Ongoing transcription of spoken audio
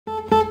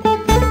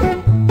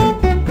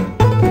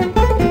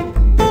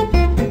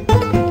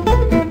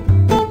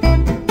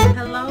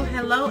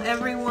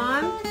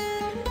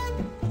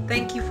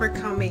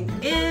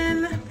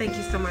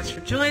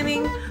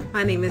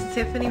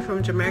Tiffany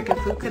from Jamaican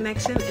Food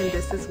Connection, and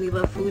this is We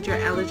Love Food, your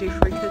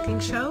allergy-free cooking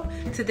show.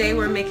 Today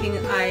we're making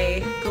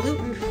a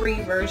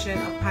gluten-free version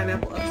of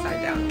pineapple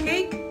upside-down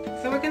cake.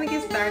 So we're gonna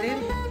get started,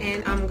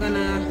 and I'm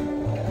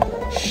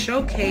gonna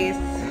showcase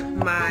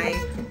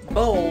my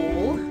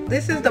bowl.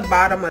 This is the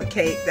bottom of the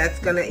cake. That's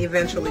gonna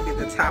eventually be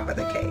the top of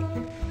the cake.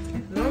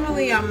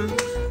 Normally I'm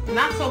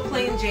not so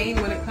plain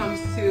Jane when it comes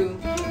to...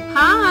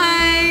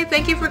 Hi,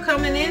 thank you for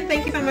coming in.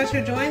 Thank you so much for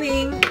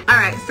joining.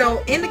 Alright,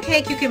 so in the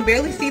cake you can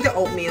barely see the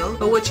oatmeal,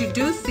 but what you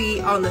do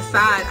see on the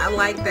side, I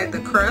like that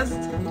the crust.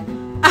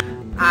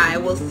 I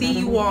will see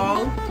you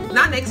all,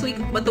 not next week,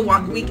 but the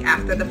week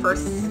after, the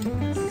first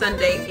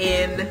Sunday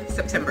in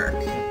September.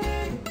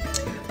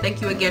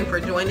 Thank you again for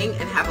joining,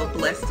 and have a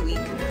blessed week.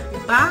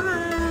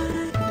 Bye.